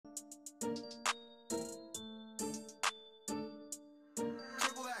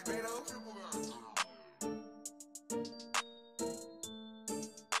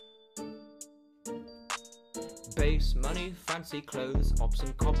Base money, fancy clothes, ops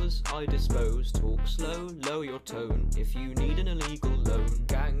and coppers I dispose. Talk slow, lower your tone if you need an illegal loan.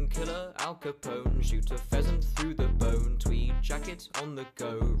 Gang killer, Al Capone, shoot a pheasant through the bone. Tweed jacket on the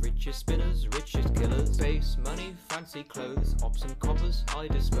go, richest spinners, richest killers. Base money, fancy clothes, ops and coppers I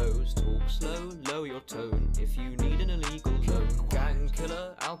dispose. Talk slow, lower your tone if you need an illegal loan. Gang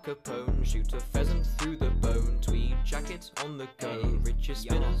killer, Al Capone, shoot a pheasant through the bone. Tweed jacket on the go, richest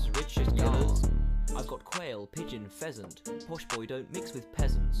spinners, richest killers. I've got quail, pigeon, pheasant. Posh boy don't mix with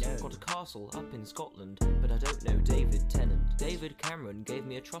peasants. No. Got a castle up in Scotland, but I don't know David Tennant. David Cameron gave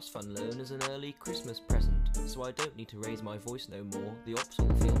me a trust fund loan as an early Christmas present, so I don't need to raise my voice no more. The ops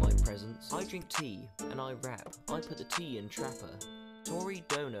will feel my presence. I drink tea and I rap. I put the tea in Trapper. Tory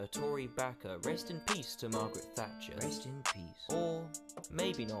donor, Tory backer. Rest in peace to Margaret Thatcher. Rest in peace. Or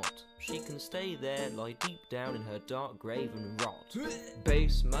maybe not. She can stay there, lie deep down in her dark grave and rot.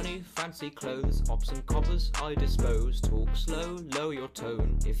 Base money, fancy clothes, ops and coppers I dispose. Talk slow, lower your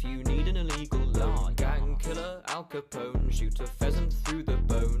tone if you need an illegal loan. Gang killer, Al Capone, shoot a pheasant through the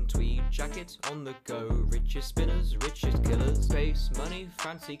bone. Tweed jacket on the go, richest spinners, richest killers. Base money,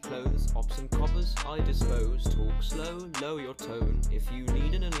 fancy clothes, ops and coppers I dispose. Talk slow, lower your tone if you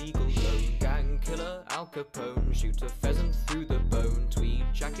need an illegal loan. Gang killer, Al Capone, shoot a pheasant through the bone. Tweed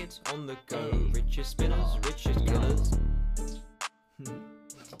jacket on the go, richest spinners, richest killers.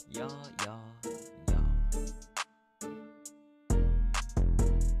 Yeah, yeah, yeah.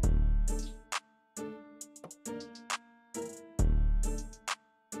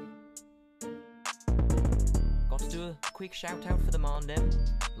 Got to do a quick shout out for the Mandem,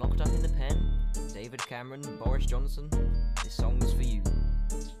 locked up in the pen. David Cameron, Boris Johnson, this song's for you.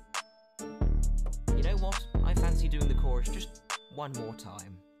 You know what? I fancy doing the chorus just one more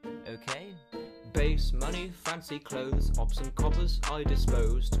time. Okay? Base money, fancy clothes, ops and coppers I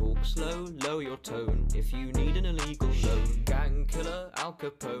dispose. Talk slow, lower your tone if you need an illegal loan. Gang killer, Al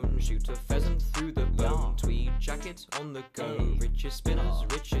Capone, shoot a pheasant through the bone. Tweed jacket on the go, richest spinners,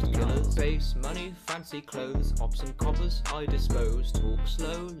 richest killers. Base money, fancy clothes, ops and coppers I dispose. Talk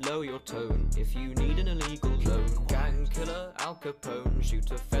slow, lower your tone if you need an illegal loan. Gang killer, Al Capone, shoot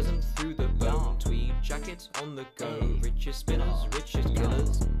a pheasant through the bone. Tweed jacket on the go, richest spinners, richest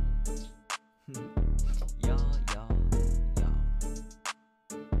killers.